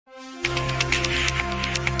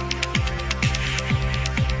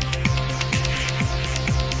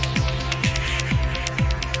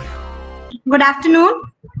Good afternoon.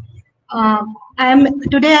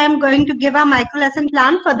 Today I am going to give a micro lesson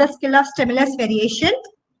plan for the skill of stimulus variation.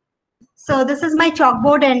 So this is my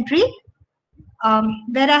chalkboard entry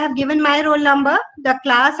where I have given my roll number, the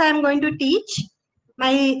class I am going to teach,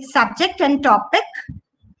 my subject and topic,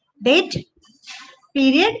 date,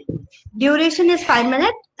 period, duration is 5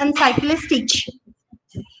 minutes, and cycle is teach.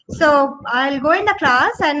 So I'll go in the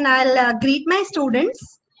class and I'll greet my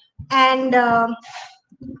students and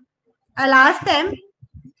I'll ask them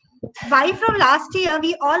why from last year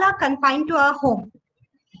we all are confined to our home.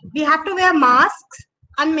 We have to wear masks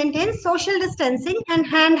and maintain social distancing and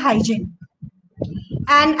hand hygiene.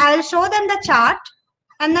 And I'll show them the chart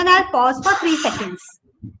and then I'll pause for 3 seconds.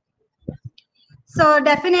 So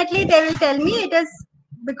definitely they will tell me it is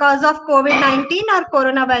because of COVID-19 or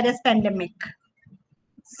coronavirus pandemic.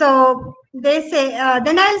 So they say,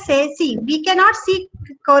 then I'll say, see, we cannot see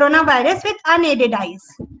coronavirus with unaided eyes.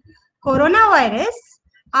 Coronavirus,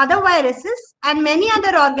 other viruses and many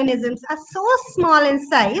other organisms are so small in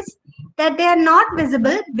size that they are not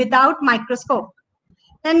visible without microscope.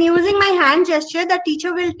 Then using my hand gesture, the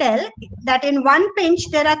teacher will tell that in one pinch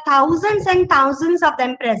there are thousands and thousands of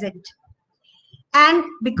them present. And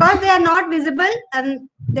because they are not visible and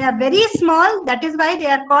they are very small, that is why they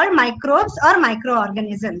are called microbes or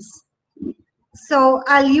microorganisms. So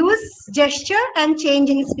I'll use gesture and change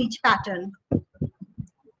in speech pattern.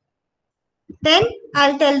 Then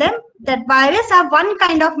I'll tell them that viruses are one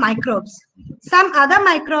kind of microbes. Some other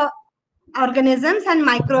microorganisms and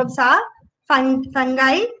microbes are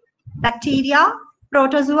fungi, bacteria,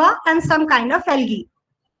 protozoa, and some kind of algae.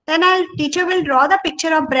 Then teacher will draw the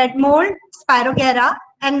picture of bread mold, Spirogyra,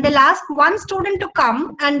 and will ask one student to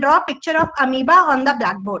come and draw a picture of amoeba on the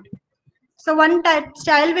blackboard. So one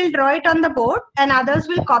child will draw it on the board and others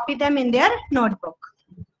will copy them in their notebook.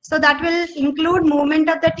 So that will include movement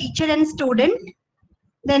of the teacher and student,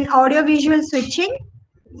 then audio-visual switching,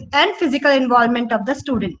 and physical involvement of the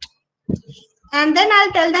student. And then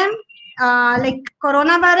I'll tell them, like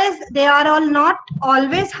coronavirus, they are all not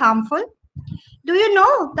always harmful. Do you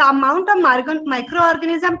know the amount of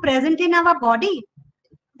microorganism present in our body?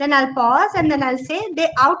 Then I'll pause and then I'll say they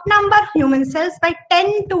outnumber human cells by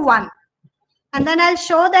 10 to 1. And then I'll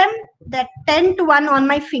show them that 10 to 1 on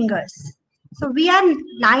my fingers. So we are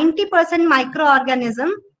 90%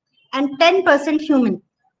 microorganism and 10% human.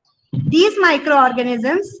 These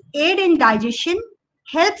microorganisms aid in digestion,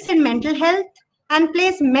 helps in mental health, and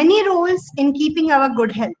plays many roles in keeping our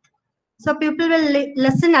good health. So people will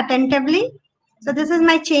listen attentively. So this is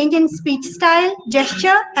my change in speech style,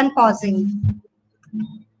 gesture, and pausing.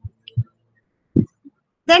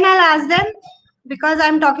 Then I'll ask them, because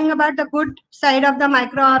I'm talking about the good side of the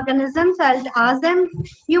microorganisms, I'll ask them,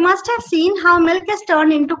 you must have seen how milk is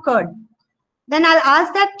turned into curd. Then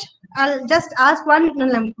I'll just ask one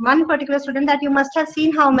particular student that you must have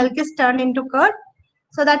seen how milk is turned into curd.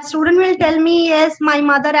 So that student will tell me, yes, my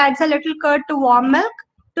mother adds a little curd to warm milk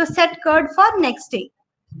to set curd for next day.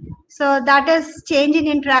 So that is change in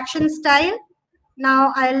interaction style.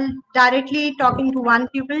 Now I'll directly talking to one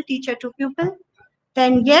pupil, teacher to pupil.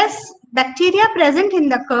 Then yes, bacteria present in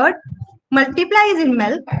the curd multiplies in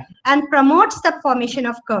milk and promotes the formation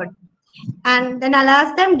of curd. And then I'll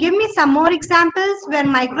ask them, give me some more examples where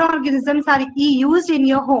microorganisms are used in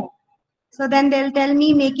your home. So then they'll tell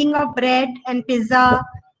me making of bread and pizza,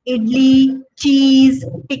 idli, cheese,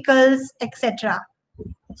 pickles, etc.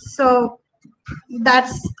 So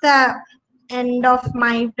that's the end of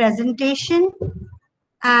my presentation.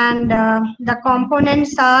 And the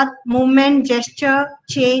components are movement, gesture,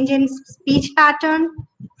 change in speech pattern,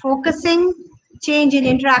 focusing, change in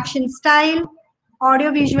interaction style,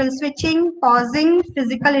 audio-visual switching, pausing,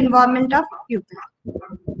 physical involvement of pupil.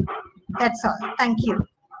 That's all. Thank you.